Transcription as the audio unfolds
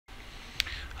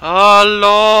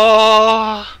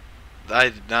Hello. I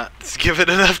did not give it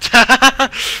enough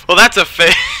time. Well, that's a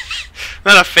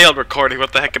not a failed recording.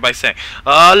 What the heck am I saying?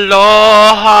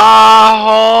 Aloha,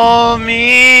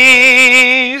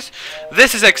 homies.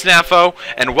 This is X-Naut,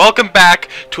 and welcome back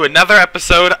to another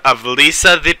episode of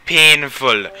Lisa the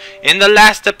Painful. In the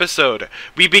last episode,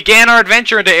 we began our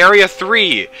adventure into Area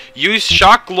 3, used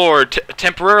Shock Lord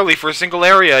temporarily for a single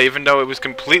area, even though it was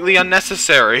completely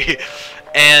unnecessary,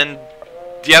 and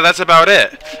yeah, that's about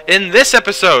it. In this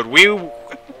episode, we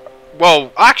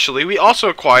also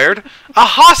acquired a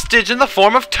hostage in the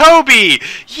form of Toby!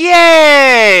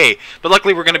 Yay! But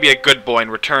luckily we're going to be a good boy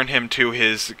and return him to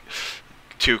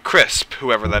Chrisp,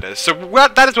 whoever that is. So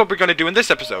that is what we're going to do in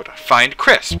this episode. Find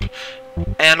Chrisp.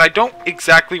 And I don't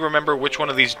exactly remember which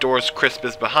one of these doors Chrisp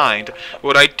is behind.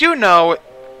 What I do know...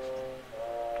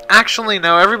 Actually,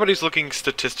 no, everybody's looking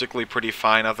statistically pretty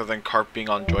fine other than Carp being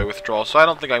on joy withdrawal, so I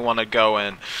don't think I want to go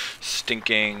and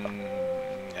stinking...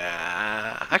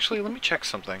 actually, let me check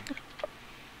something.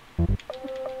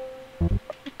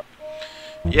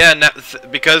 Yeah,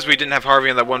 because we didn't have Harvey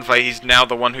in that one fight, he's now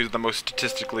the one who's the most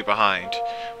statistically behind.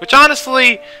 Which,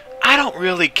 honestly, I don't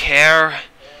really care.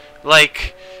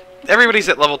 Like, everybody's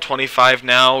at level 25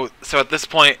 now, so at this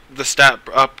point, the stat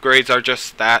upgrades are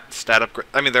just that, stat upgrade.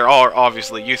 I mean, they're all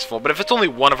obviously useful, but if it's only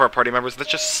one of our party members that's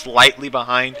just slightly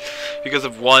behind because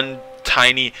of one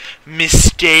tiny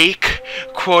mistake,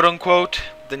 quote-unquote,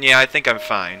 then yeah, I think I'm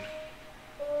fine.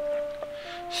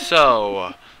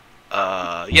 So,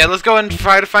 yeah, let's go and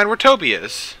try to find where Toby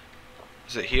is.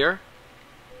 Is it here?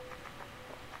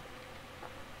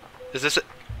 Is this it?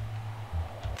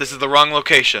 This is the wrong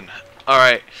location.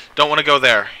 Alright, don't want to go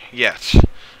there yet.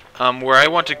 Where I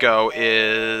want to go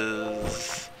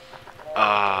is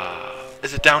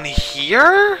it down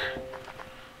here?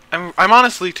 I'm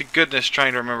honestly to goodness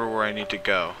trying to remember where I need to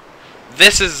go.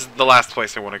 This is the last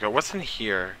place I want to go. What's in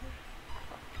here?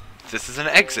 This is an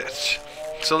exit.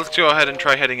 So let's go ahead and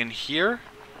try heading in here.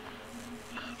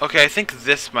 Okay, I think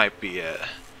this might be it.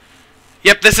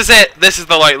 Yep, this is it! This is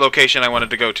the light location I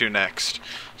wanted to go to next.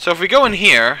 So if we go in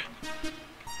here...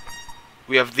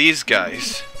 we have these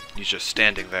guys. He's just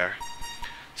standing there.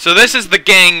 So this is the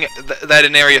gang that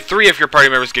in Area 3, if your party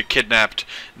members get kidnapped,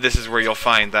 this is where you'll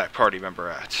find that party member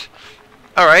at.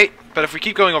 Alright, but if we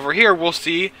keep going over here, we'll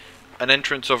see an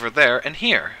entrance over there and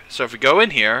here. So if we go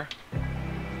in here...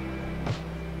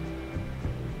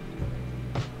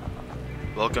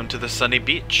 welcome to the sunny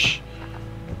beach.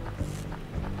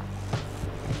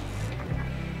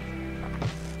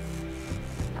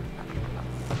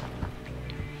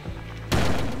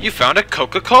 You found a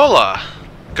Coca-Cola!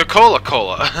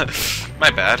 Coca-Cola.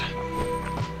 My bad.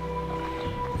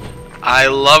 I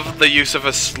love the use of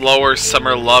a slower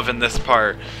summer love in this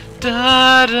part.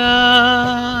 Da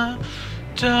da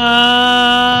da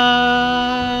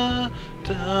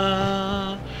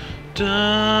da da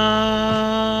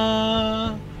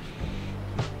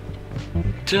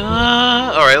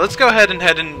da. Alright, let's go ahead and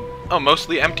head in... oh,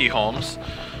 mostly empty homes.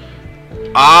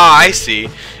 Ah, I see.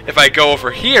 If I go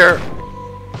over here...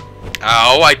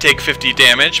 ow, I take 50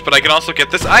 damage, but I can also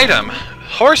get this item.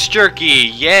 Horse jerky,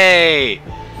 yay!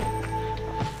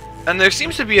 And there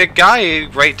seems to be a guy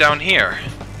right down here.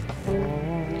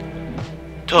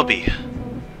 Toby,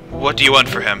 what do you want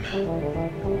for him?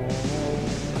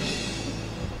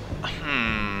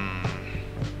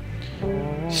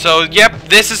 So, yep,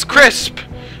 this is Chrisp.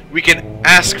 We can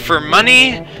ask for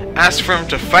money, ask for him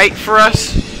to fight for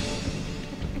us,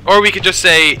 or we could just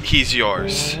say, he's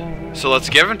yours. So let's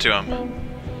give him to him.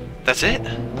 That's it?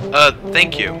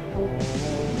 Thank you.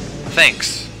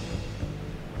 Thanks.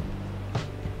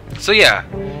 So yeah,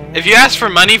 if you ask for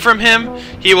money from him,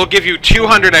 he will give you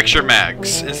 200 extra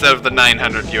mags instead of the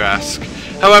 900 you ask.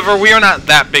 However, we are not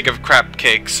that big of crap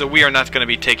cakes, so we are not going to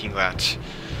be taking that.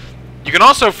 You can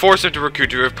also force him to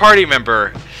recruit your party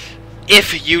member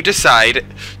if you decide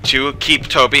to keep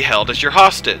Toby held as your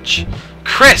hostage.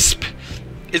 Chrisp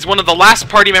is one of the last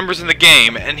party members in the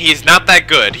game, and he's not that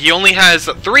good. He only has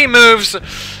 3 moves,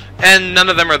 and none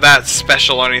of them are that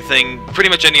special or anything. Pretty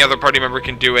much any other party member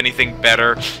can do anything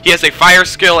better. He has a fire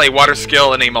skill, a water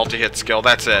skill, and a multi-hit skill.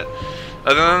 That's it.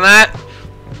 Other than that,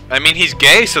 I mean, he's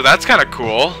gay, so that's kind of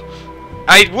cool.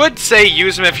 I would say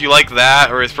use him if you like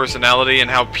that, or his personality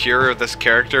and how pure this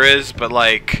character is, but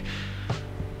like...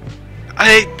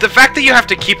 the fact that you have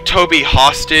to keep Toby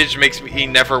hostage makes me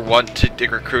never want to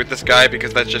recruit this guy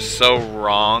because that's just so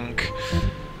wrong.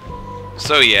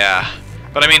 So yeah.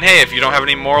 But I mean, hey, if you don't have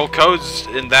any moral codes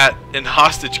in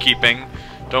hostage keeping,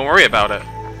 don't worry about it.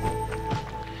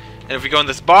 And if we go in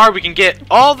this bar, we can get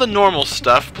all the normal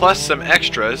stuff plus some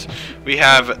extras. We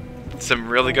have some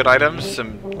really good items,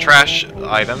 some trash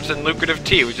items, and lucrative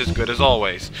tea, which is good as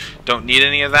always. Don't need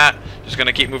any of that. Just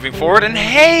gonna keep moving forward. And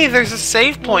hey, there's a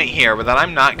save point here, but that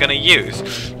I'm not gonna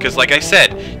use. Because like I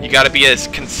said, you gotta be as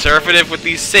conservative with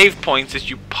these save points as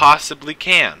you possibly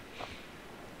can.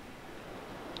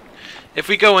 If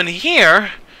we go in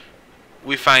here,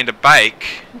 we find a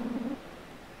bike.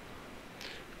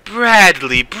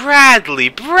 Bradley, Bradley,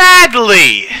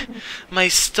 Bradley! My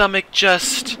stomach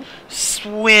just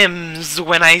swims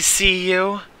when I see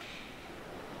you.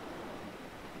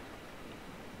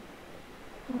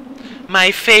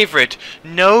 My favorite,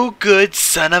 no good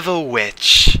son of a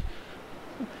witch.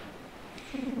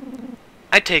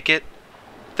 I take it.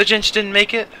 The gents didn't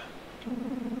make it.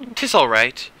 'Tis all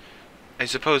right. I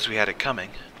suppose we had it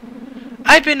coming.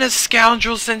 I've been a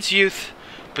scoundrel since youth,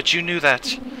 but you knew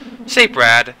that. Say,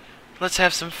 Brad, let's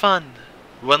have some fun.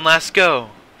 One last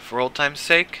go, for old time's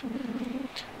sake.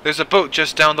 There's a boat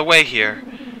just down the way here.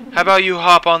 How about you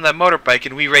hop on that motorbike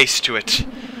and we race to it?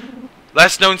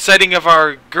 Last known sighting of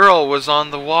our girl was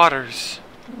on the waters.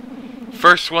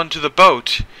 First one to the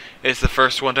boat is the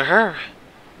first one to her.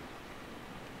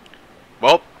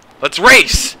 Well, let's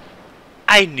race!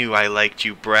 I knew I liked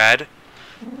you, Brad.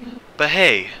 But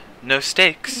hey, no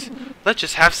stakes. Let's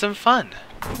just have some fun.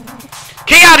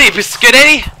 Chiati,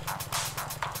 biscuitetti!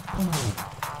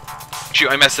 Shoot,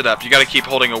 I messed it up. You gotta keep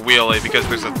holding a wheelie because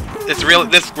there's a...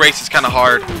 this race is kinda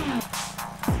hard.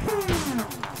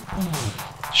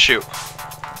 Shoot.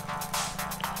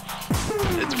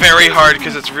 It's very hard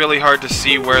because it's really hard to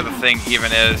see where the thing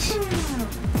even is.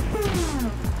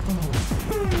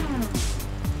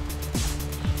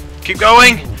 Keep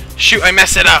going! Shoot, I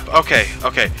messed it up! Okay,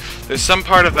 okay. There's some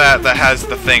part of that that has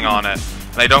the thing on it,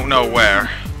 and I don't know where.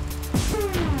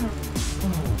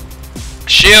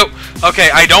 Shoot!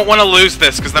 Okay, I don't want to lose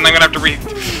this, because then I'm going to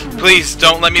have to Please,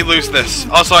 don't let me lose this.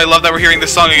 Also, I love that we're hearing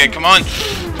this song again. Come on!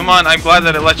 Come on, I'm glad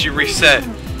that it lets you reset.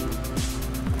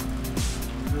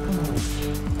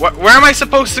 Where am I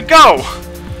supposed to go?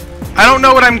 I don't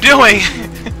know what I'm doing!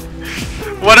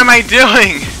 What am I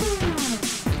doing?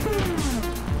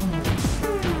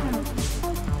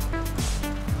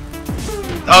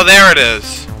 Oh, there it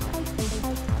is.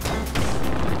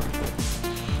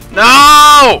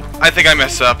 No! I think I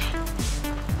messed up.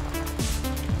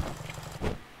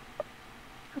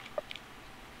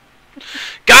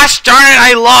 Gosh darn it,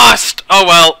 I lost! Oh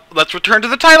well, let's return to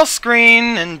the title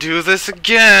screen and do this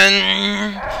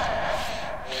again.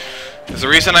 There's a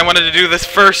reason I wanted to do this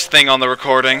first thing on the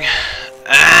recording.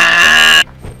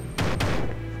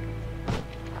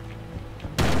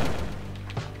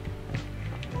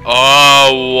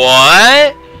 Oh,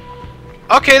 what?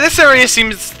 Okay, this area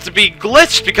seems to be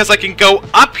glitched because I can go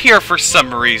up here for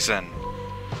some reason.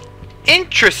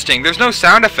 Interesting. There's no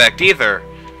sound effect either.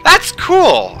 That's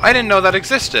cool. I didn't know that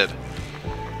existed.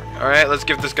 Alright, let's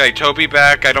give this guy Toby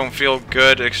back. I don't feel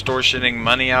good extortioning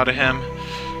money out of him.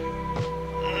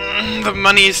 The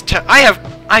money is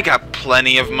I got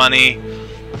plenty of money.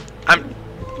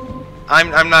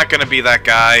 I'm not gonna be that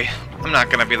guy. I'm not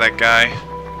gonna be that guy.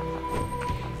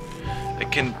 I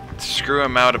can screw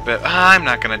him out a bit. I'm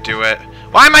not gonna do it.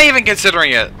 Why am I even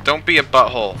considering it? Don't be a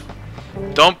butthole.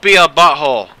 Don't be a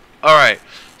butthole. Alright,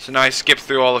 so now I skip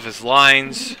through all of his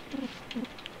lines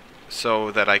so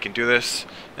that I can do this.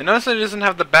 And notice that he doesn't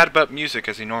have the bad butt music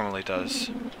as he normally does.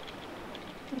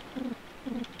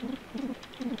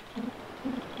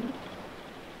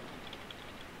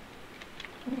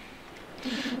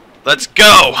 Let's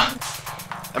go!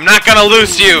 I'm not gonna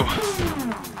lose you!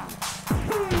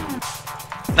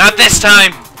 Not this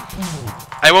time!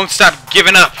 I won't stop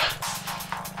giving up.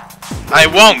 I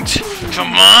won't!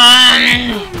 Come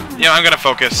on! You know, I'm gonna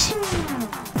focus.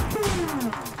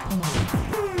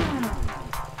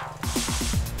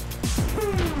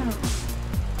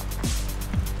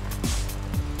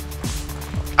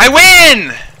 I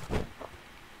win!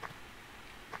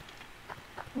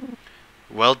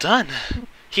 Well done.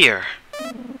 Here.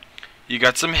 You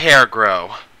got some hair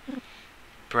grow.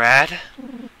 Brad?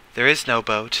 There is no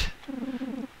boat.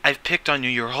 I've picked on you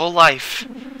your whole life.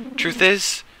 Truth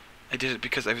is, I did it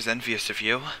because I was envious of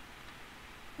you.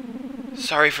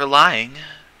 Sorry for lying,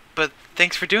 but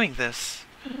thanks for doing this.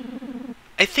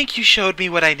 I think you showed me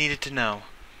what I needed to know.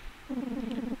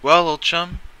 Well, old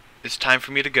chum, it's time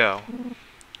for me to go.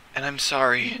 And I'm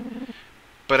sorry,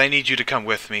 but I need you to come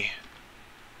with me.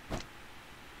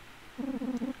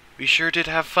 We sure did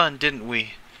have fun, didn't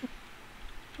we?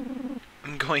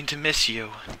 I'm going to miss you.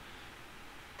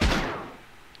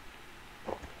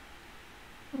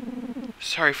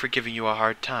 Sorry for giving you a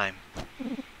hard time.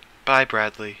 Bye,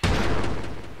 Bradley.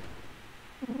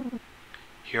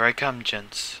 Here I come,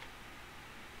 gents.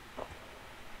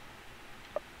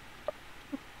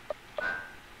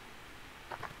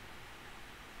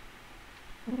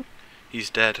 He's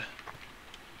dead.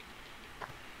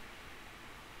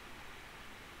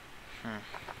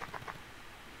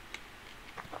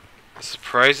 A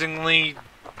surprisingly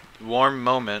warm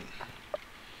moment.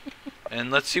 And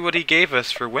let's see what he gave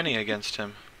us for winning against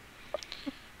him.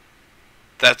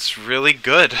 That's really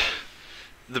good.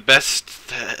 The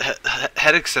best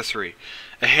head accessory.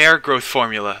 A hair growth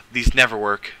formula. These never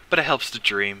work, but it helps to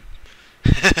dream.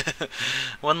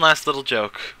 One last little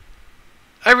joke.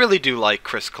 I really do like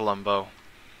Chrisp Columbo.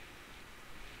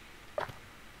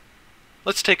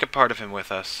 Let's take a part of him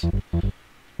with us.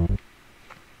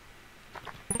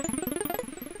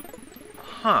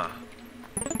 Huh.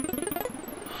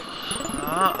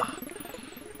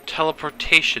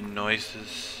 Teleportation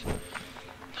noises.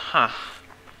 Huh.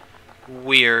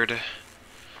 Weird.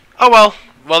 Oh well.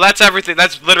 Well, that's everything.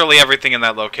 That's literally everything in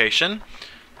that location.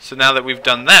 So now that we've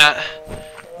done that,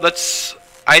 let's...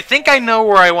 I think I know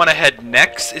where I want to head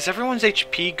next. Is everyone's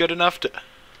HP good enough to...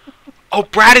 Oh,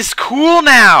 Brad is cool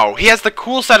now! He has the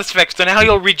cool status effects, so now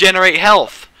he'll regenerate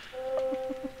health.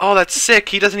 Oh, that's sick.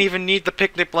 He doesn't even need the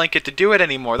picnic blanket to do it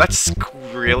anymore. That's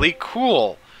really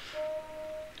cool.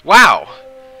 Wow.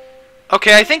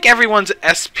 Okay, I think everyone's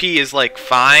SP is, like,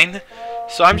 fine.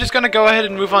 So I'm just going to go ahead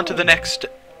and move on to the next...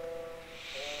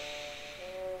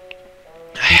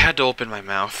 I had to open my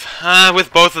mouth.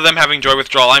 With both of them having joy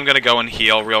withdrawal, I'm going to go and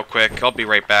heal real quick. I'll be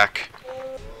right back.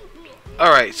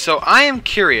 Alright, so I am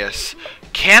curious.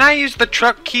 Can I use the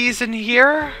truck keys in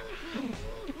here?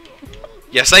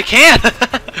 Yes, I can!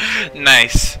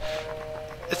 Nice.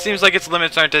 It seems like its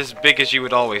limits aren't as big as you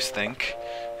would always think.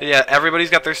 Yeah,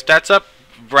 everybody's got their stats up.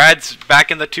 Brad's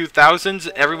back in the 2000s.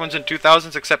 Everyone's in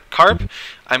 2000s except Carp.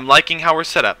 I'm liking how we're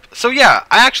set up. So yeah,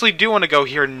 I actually do want to go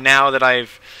here now that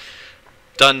I've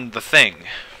done the thing.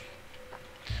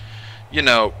 You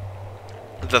know,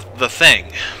 the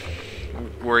thing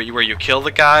where you kill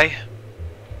the guy.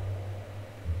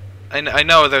 I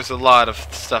know there's a lot of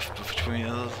stuff between.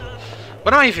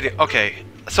 What am I even doing? Okay,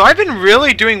 so I've been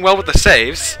really doing well with the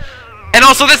saves, and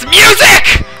also this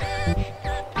music.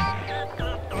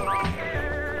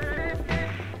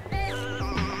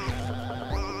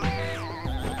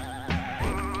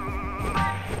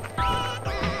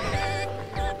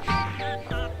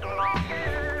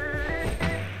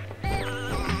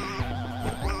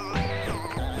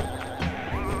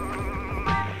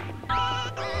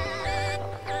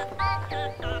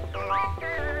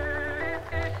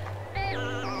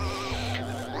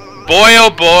 Boy oh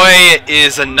boy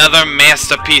is another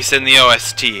masterpiece in the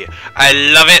OST. I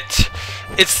love it.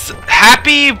 It's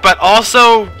happy but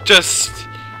also just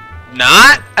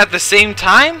not at the same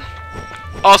time.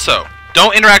 Also,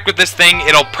 don't interact with this thing,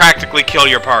 it'll practically kill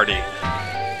your party.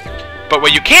 But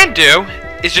what you can do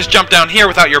is just jump down here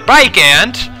without your bike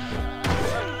and...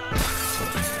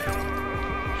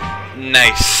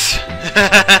 Nice.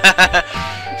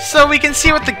 So we can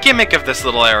see what the gimmick of this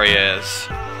little area is.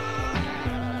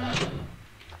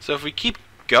 So if we keep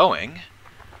going,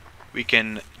 we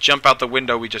can jump out the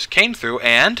window we just came through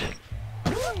and...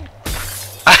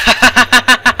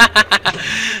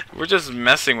 We're just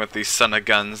messing with these son of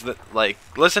guns that, like,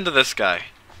 listen to this guy.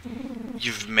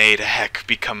 You've made heck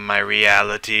become my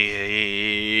reality.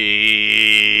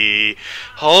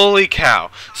 Holy cow.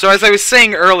 So as I was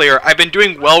saying earlier, I've been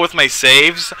doing well with my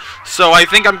saves, so I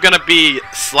think I'm going to be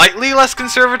slightly less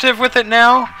conservative with it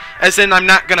now, as in I'm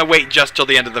not going to wait just till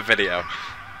the end of the video.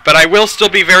 But I will still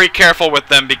be very careful with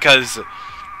them because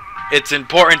it's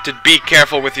important to be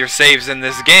careful with your saves in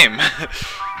this game.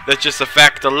 That's just a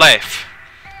fact of life.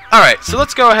 Alright, so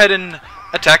let's go ahead and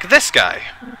attack this guy.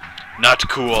 Not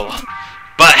cool.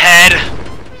 Butthead!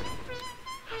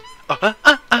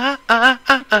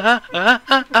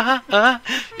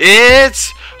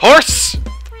 It's Horse!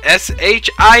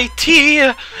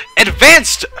 S-H-I-T!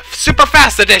 Advanced Super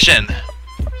Fast Edition!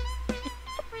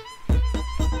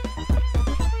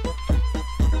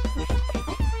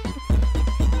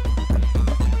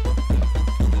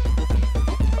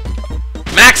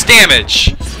 Max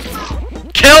damage!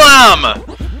 Kill him!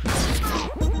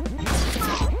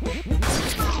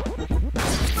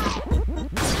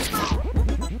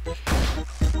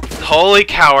 Holy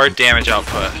cow, our damage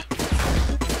output.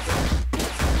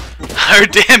 Our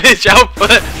damage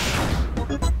output!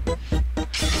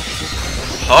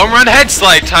 Home run head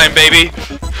slide time, baby!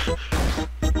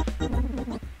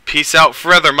 Peace out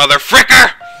forever, mother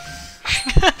fricker!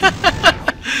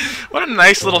 What a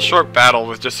nice little short battle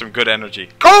with just some good energy.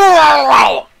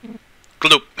 Gloop!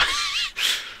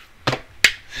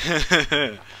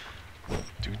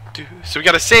 So we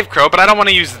got a save crow, but I don't want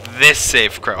to use this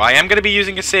save crow. I am going to be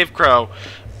using a save crow,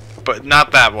 but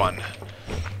not that one.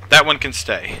 That one can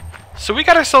stay. So we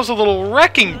got ourselves a little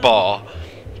wrecking ball.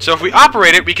 So if we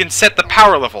operate it, we can set the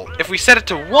power level. If we set it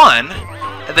to 1,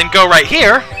 and then go right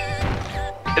here,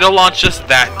 it'll launch us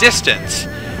that distance.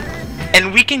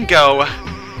 And we can go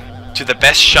to the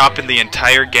best shop in the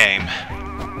entire game.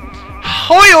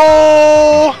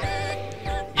 Hoyo!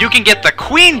 You can get the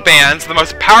Queen bands, the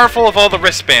most powerful of all the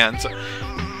wristbands.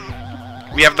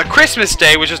 We have the Christmas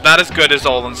Day, which is not as good as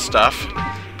Olin's stuff.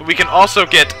 But we can also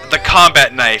get the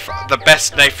combat knife, the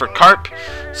best knife for carp.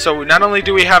 So not only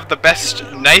do we have the best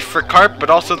knife for carp,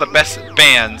 but also the best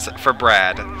bands for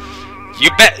Brad. You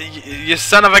bet, you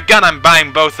son of a gun, I'm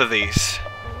buying both of these.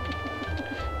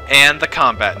 And the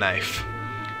combat knife.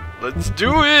 Let's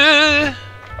do it!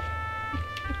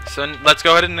 So let's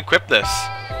go ahead and equip this.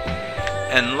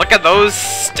 And look at those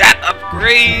stat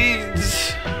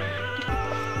upgrades!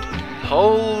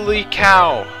 Holy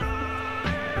cow.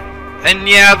 And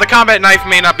yeah, the combat knife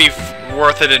may not be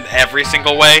worth it in every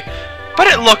single way, but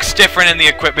it looks different in the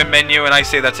equipment menu, and I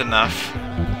say that's enough.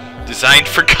 Designed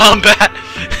for combat.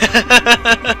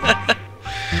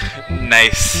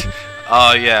 Nice.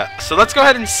 Oh yeah. So let's go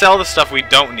ahead and sell the stuff we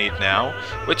don't need now,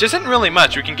 which isn't really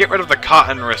much. We can get rid of the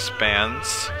cotton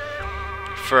wristbands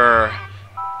for...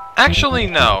 Actually,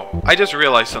 no. I just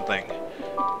realized something.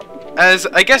 As,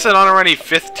 I guess, an honorary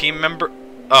 5th team member...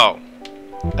 Oh.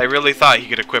 I really thought he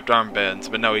could equip armbands,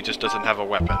 but no, he just doesn't have a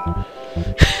weapon.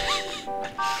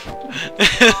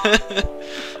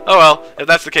 Oh well, if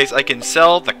that's the case, I can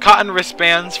sell the cotton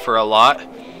wristbands for a lot.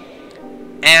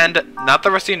 And, not the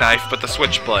rusty knife, but the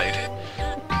switchblade.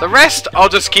 The rest, I'll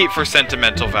just keep for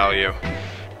sentimental value.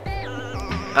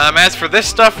 As for this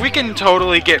stuff, we can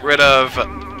totally get rid of...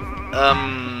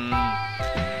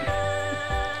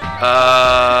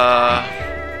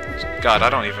 God, I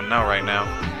don't even know right now.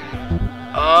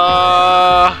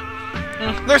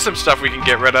 There's some stuff we can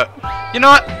get rid of. You know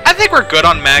what? I think we're good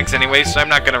on mags anyway, so I'm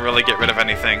not going to really get rid of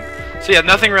anything. So yeah,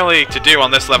 nothing really to do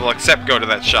on this level except go to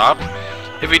that shop.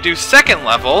 If we do 2nd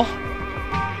level...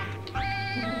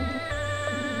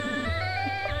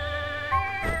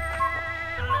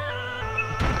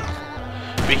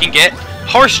 we can get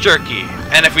horse jerky.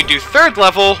 And if we do 3rd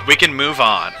level, we can move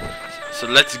on. So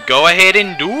let's go ahead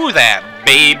and do that,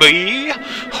 baby.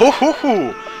 Ho ho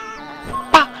ho.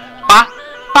 Ba ba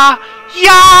ba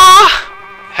yeah.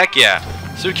 Heck yeah.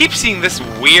 So we keep seeing this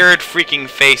weird freaking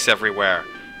face everywhere.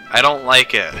 I don't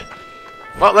like it.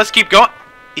 Well, let's keep going.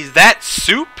 Is that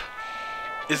soup?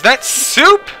 Is that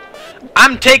soup?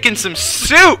 I'm taking some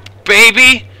soup,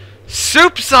 baby.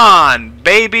 Soup's on,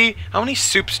 baby. How many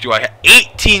soups do I have?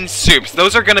 18 soups.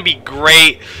 Those are going to be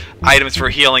great items for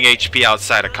healing HP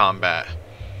outside of combat.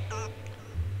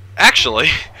 Actually,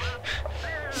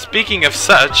 speaking of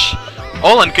such,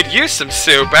 Olin could use some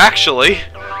soup, actually.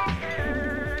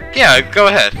 Yeah, go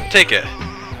ahead. Take it.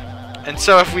 And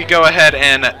so if we go ahead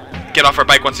and get off our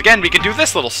bike once again, we can do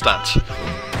this little stunt.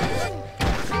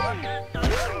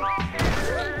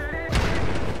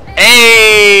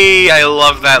 Hey! I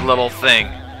love that little thing.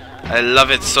 I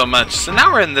love it so much. So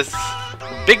now we're in this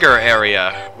bigger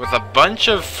area with a bunch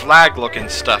of flag-looking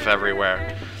stuff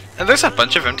everywhere. And there's a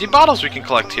bunch of empty bottles we can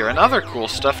collect here and other cool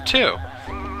stuff too.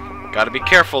 Gotta be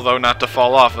careful though not to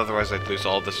fall off, otherwise I'd lose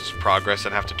all this progress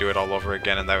and have to do it all over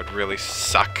again, and that would really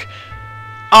suck.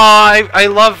 I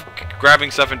love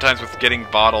grabbing stuff in times with getting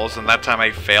bottles, and that time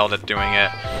I failed at doing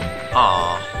it.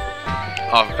 Aww.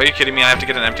 Oh, are you kidding me? I have to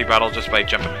get an empty bottle just by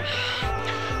jumping.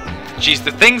 Jeez,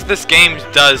 the things this game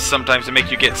does sometimes to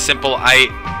make you get simple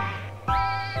items.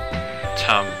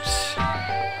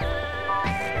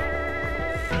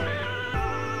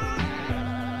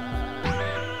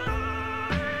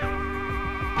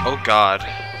 Oh God.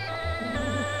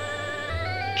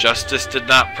 Justice did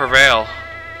not prevail.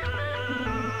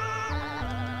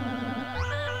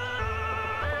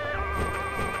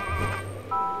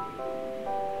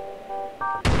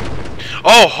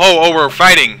 Oh, we're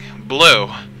fighting blue.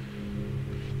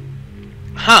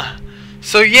 Huh.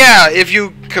 So yeah, if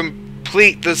you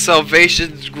complete the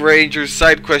Salvation Rangers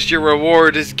side quest, your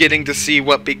reward is getting to see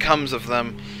what becomes of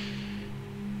them.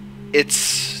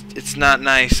 It's not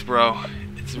nice, bro.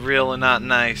 It's really not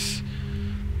nice.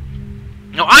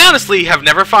 Now, I honestly have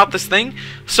never fought this thing,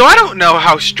 so I don't know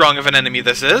how strong of an enemy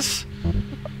this is.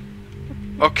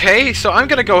 Okay, so I'm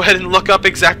gonna go ahead and look up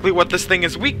exactly what this thing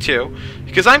is weak to,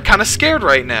 because I'm kind of scared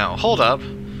right now. Hold up.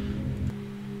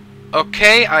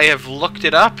 Okay, I have looked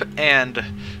it up, and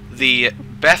the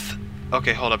Beth...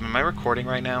 Okay, hold up. Am I recording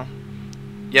right now?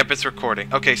 Yep, it's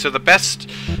recording. Okay, so the best...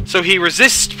 So he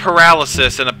resists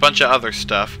paralysis and a bunch of other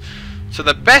stuff. So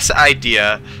the best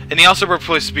idea... And he also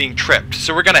replaces being tripped.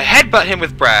 So we're gonna headbutt him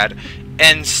with Brad,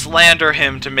 and slander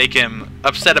him to make him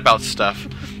upset about stuff.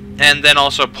 And then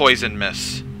also poison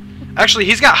miss. Actually,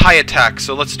 he's got high attack,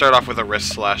 so let's start off with a wrist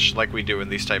slash like we do in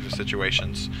these type of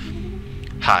situations.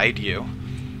 Hide you.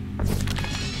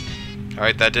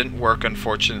 Alright, that didn't work,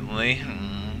 unfortunately.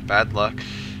 Bad luck.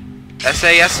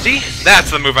 SASD?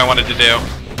 That's the move I wanted to do.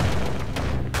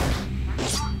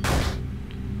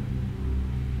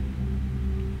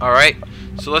 Alright,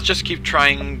 so let's just keep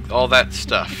trying all that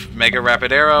stuff. Mega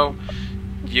Rapid Arrow.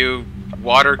 You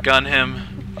water gun him.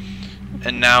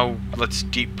 And now let's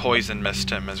deep poison mist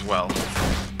him as well.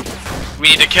 We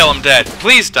need to kill him dead.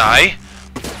 Please die.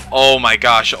 Oh my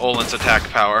gosh, Olin's attack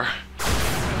power.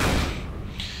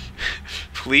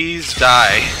 Please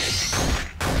die.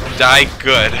 Die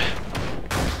good.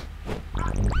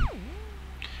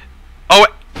 Oh,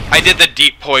 I did the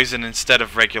deep poison instead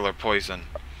of regular poison.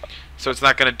 So it's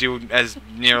not going to do as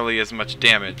nearly as much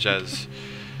damage as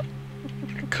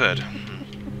it could.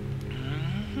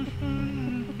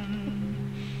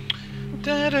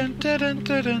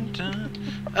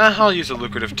 I'll use a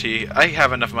lucrative tea. I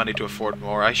have enough money to afford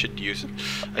more. I should use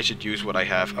what I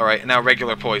have. All right, now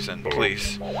regular poison,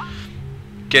 please.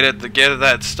 Get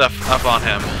that stuff up on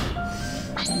him.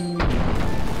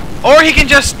 Or he can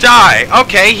just die.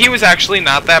 Okay, he was actually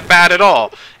not that bad at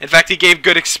all. In fact, he gave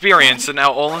good experience, and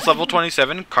now Olin's level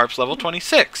 27, Carp's level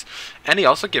 26, and he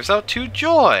also gives out 2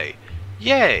 joy.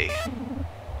 Yay!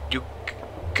 You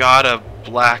got a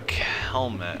black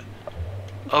helmet.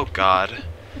 Oh god.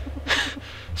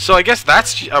 So I guess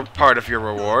that's a part of your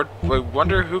reward. I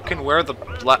wonder who can wear the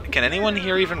black... Can anyone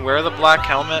here even wear the black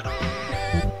helmet?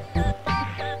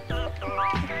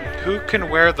 Who can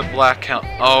wear the black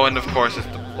helmet? Oh, and of course it's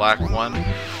the black one.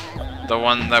 The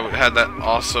one that had that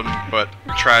awesome but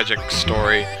tragic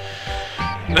story.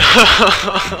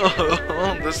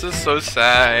 This is so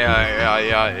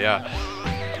sad. Yeah.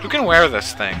 Who can wear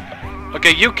this thing?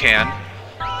 Okay, you can.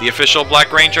 The official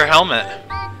Black Ranger helmet.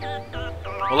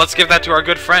 Well, let's give that to our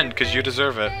good friend, because you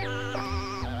deserve it.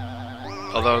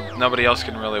 Although, nobody else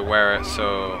can really wear it,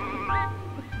 so...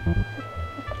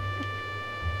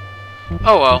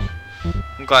 Oh well.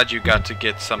 I'm glad you got to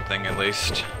get something, at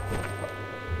least.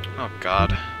 Oh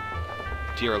god.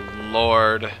 Dear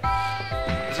lord.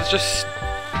 This is just...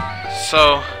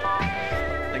 So...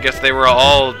 I guess they were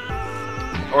all...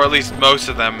 Or at least most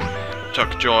of them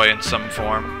took joy in some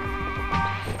form.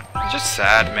 It's just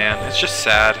sad, man. It's just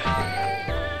sad.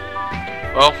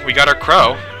 Well, we got our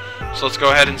crow, so let's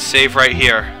go ahead and save right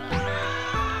here,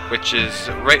 which is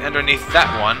right underneath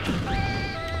that one.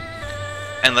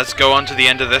 And let's go on to the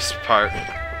end of this part.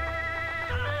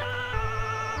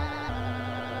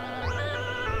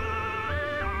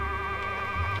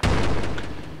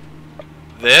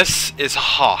 This is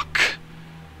Hawk.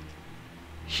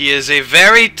 He is a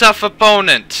very tough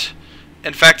opponent.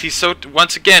 In fact,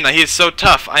 once again, he is so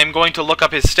tough, I am going to look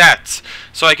up his stats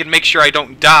so I can make sure I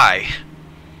don't die.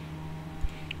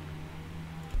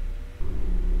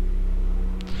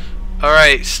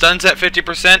 Alright, stuns at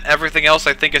 50%, everything else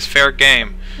I think is fair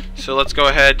game. So let's go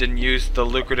ahead and use the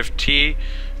lucrative tea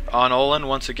on Olin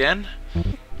once again.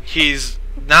 He is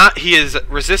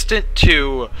resistant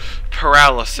to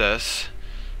paralysis.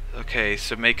 Okay,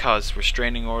 so may cause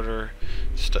restraining order.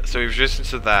 So he's resistant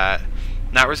to that.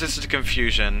 Not resistant to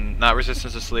confusion, not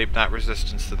resistance to sleep, not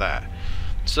resistance to that.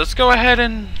 So let's go ahead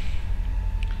and...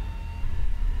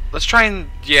 Let's try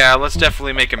and... Yeah, let's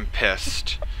definitely make him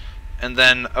pissed. And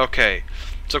then, okay.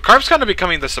 So Carp's kind of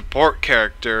becoming the support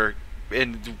character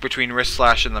in between Wrist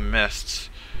Slash and the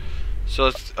Mists. So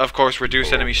let's, of course,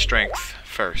 reduce enemy strength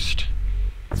first.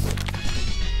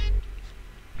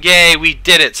 Yay, we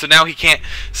did it! So now he can't...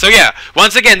 So yeah,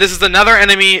 once again, this is another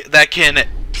enemy that can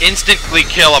instantly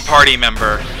kill a party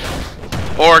member.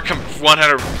 Or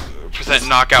 100%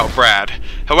 knock out Brad.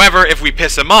 However, if we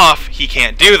piss him off, he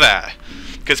can't do that.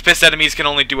 Because pissed enemies can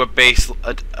only do a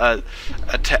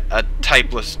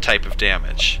typeless type of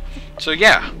damage. So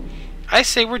yeah, I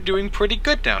say we're doing pretty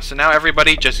good now. So now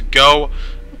everybody just go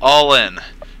all in.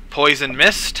 Poison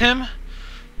missed him.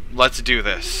 Let's do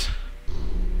this.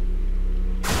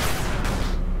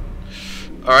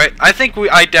 Alright, I think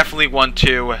I definitely want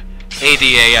to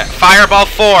ADA at Fireball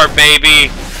 4,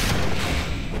 baby!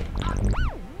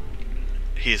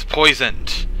 He's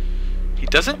poisoned. He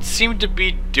doesn't seem to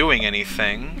be doing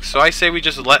anything, so I say we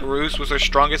just let Ruse with her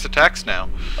strongest attacks now.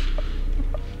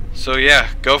 So yeah,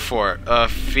 go for it.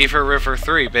 Fever River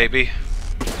 3, baby.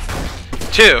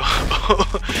 2.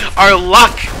 Our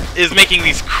luck is making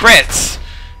these crits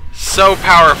so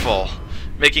powerful,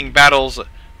 making battles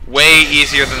way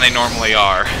easier than they normally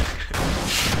are.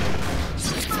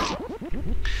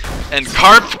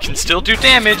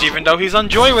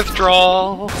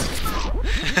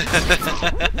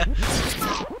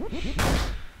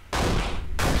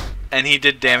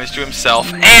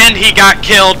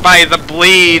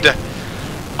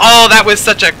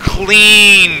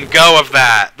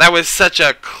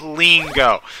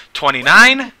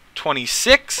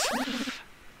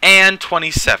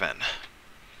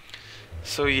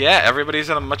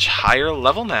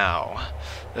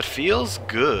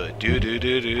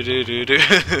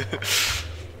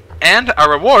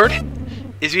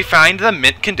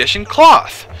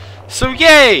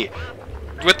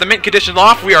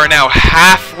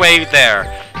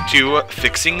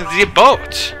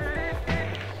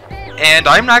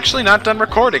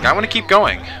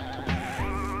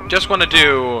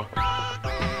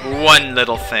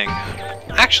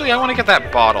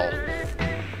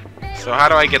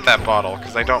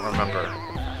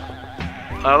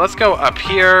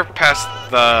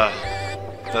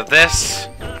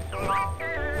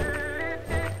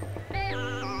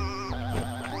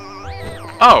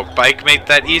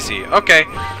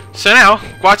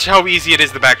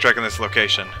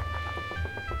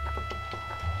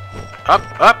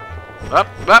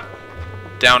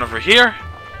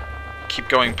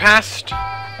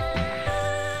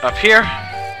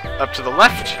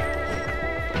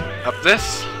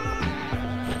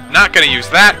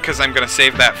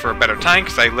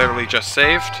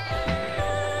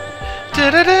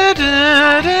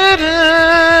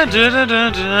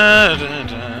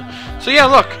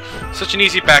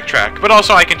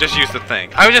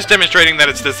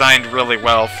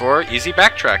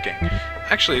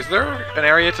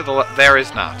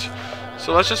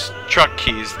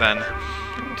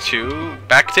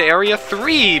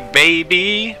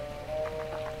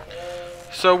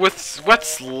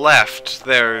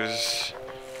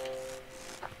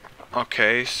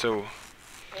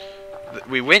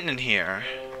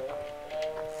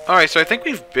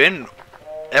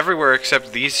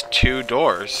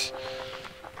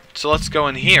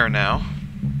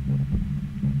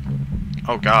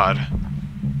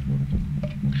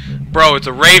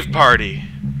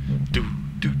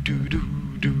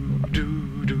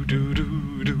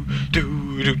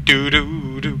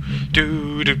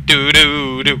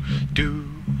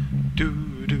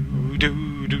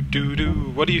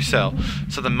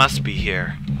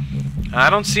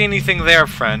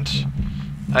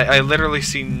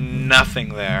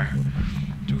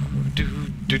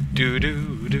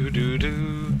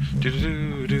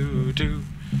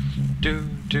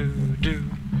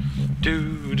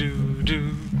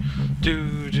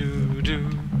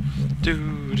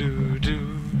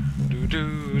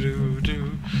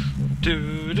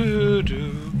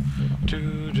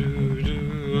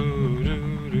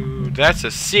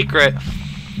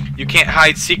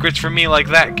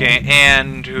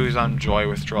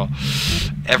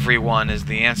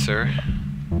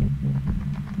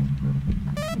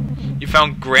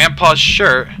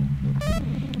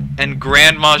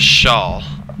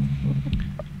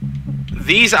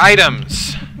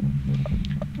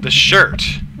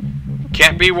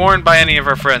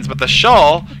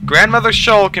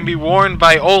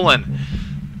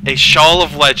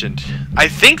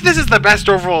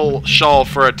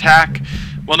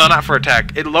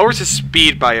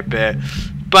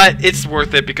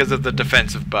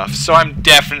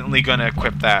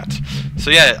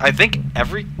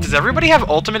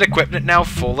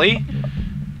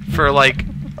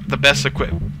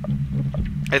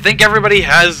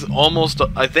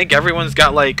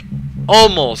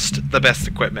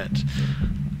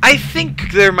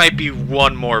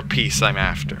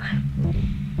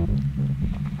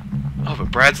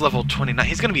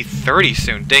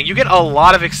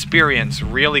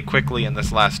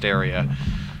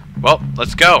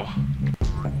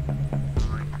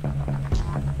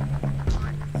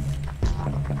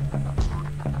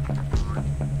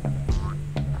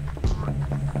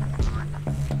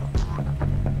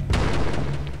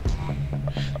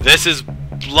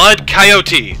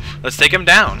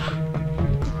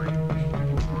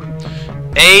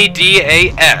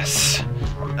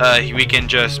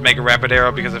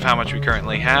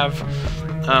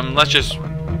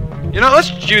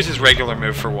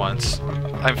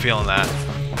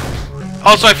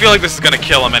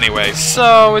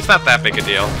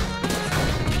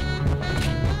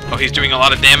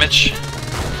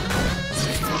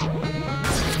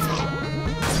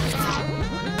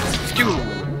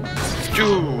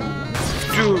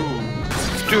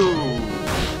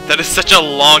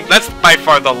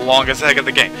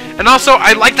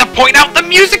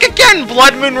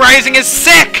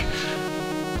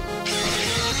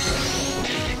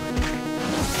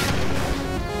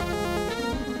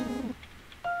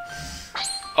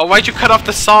 Oh, why'd you cut off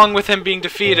the song with him being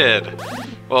defeated?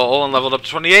 Well, Olin leveled up to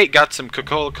 28, got some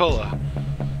Coca-Cola.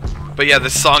 But yeah,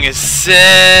 this song is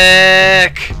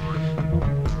sick!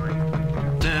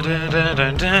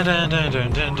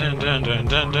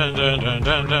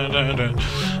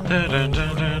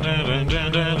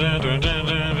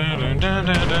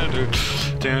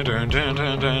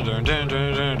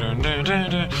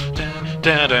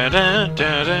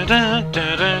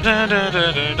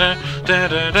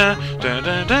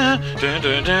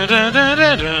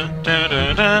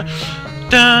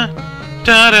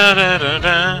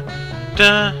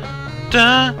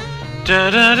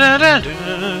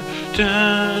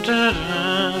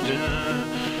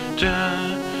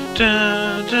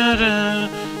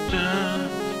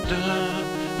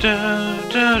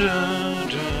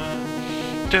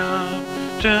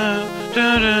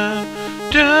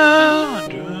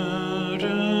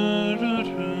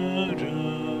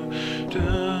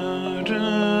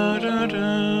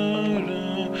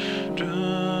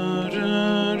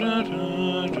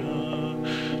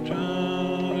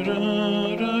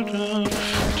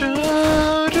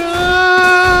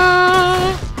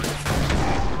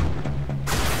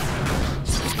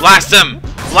 Blast him!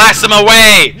 Blast him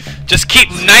away! Just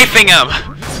keep knifing him!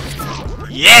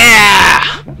 Yeah!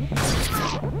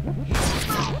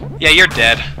 Yeah, you're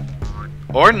dead.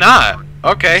 Or not.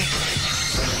 Okay.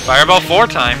 Fireball 4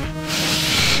 time.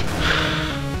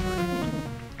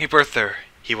 He birthed her.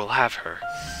 He will have her.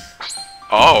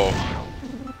 Oh.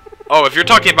 Oh, if you're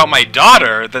talking about my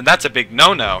daughter, then that's a big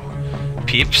no-no.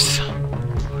 Peeps.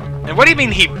 And what do you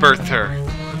mean he birthed her?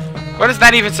 What is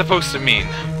that even supposed to mean?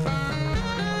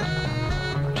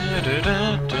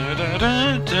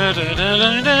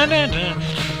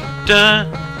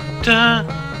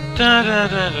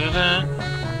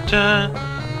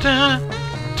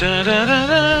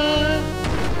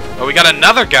 Oh, we got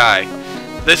another guy.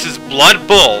 This is Blood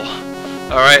Bull.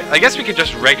 Alright, I guess we could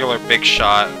just regular big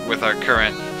shot with our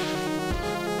current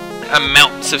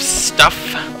amounts of stuff.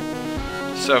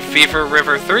 So, Fever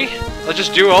River 3. Let's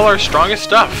just do all our strongest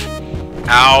stuff.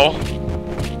 Ow.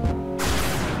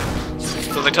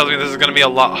 Something tells me this is going to be a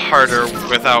lot harder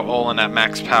without Olin at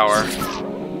max power.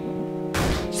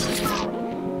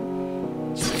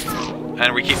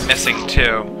 And we keep missing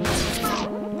too.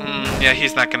 Yeah,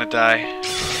 he's not going to die.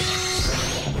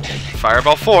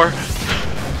 Fireball 4.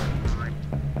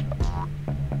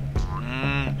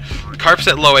 Carp's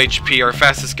at low HP. Our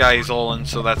fastest guy is Olin,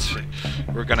 so that's...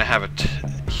 We're going to have it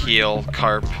heal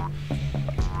Carp.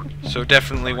 So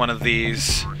definitely one of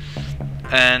these.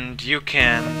 And you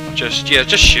can just, yeah,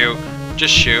 just shoot.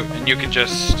 Just shoot. And you can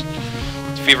just...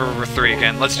 Fever River 3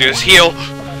 again. Let's do this. Heal!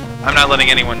 I'm not letting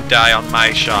anyone die on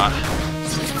my shot.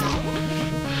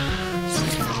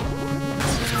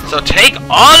 So take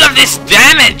all of this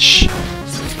damage!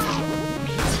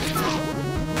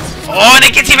 Oh, and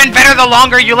it gets even better the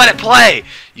longer you let it play!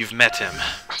 You've met him.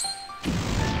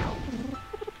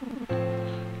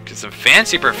 Get some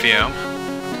fancy perfume.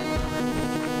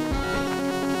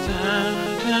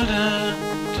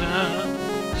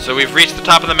 So we've reached the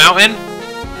top of the mountain,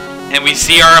 and we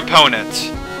see our opponent.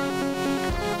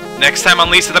 Next time on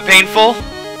Lisa the Painful,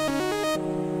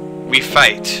 we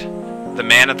fight the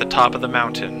man at the top of the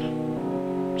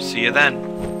mountain. See you then.